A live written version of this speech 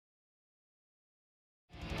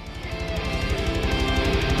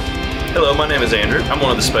Hello, my name is Andrew. I'm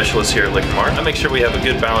one of the specialists here at Liquor Mart. I make sure we have a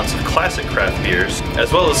good balance of classic craft beers,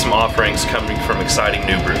 as well as some offerings coming from exciting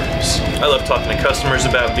new breweries. I love talking to customers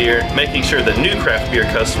about beer, making sure that new craft beer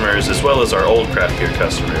customers, as well as our old craft beer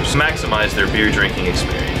customers, maximize their beer drinking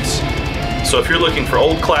experience. So if you're looking for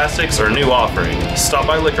old classics or a new offering, stop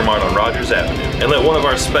by Liquor Mart on Rogers Avenue and let one of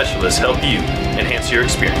our specialists help you enhance your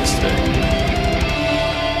experience today.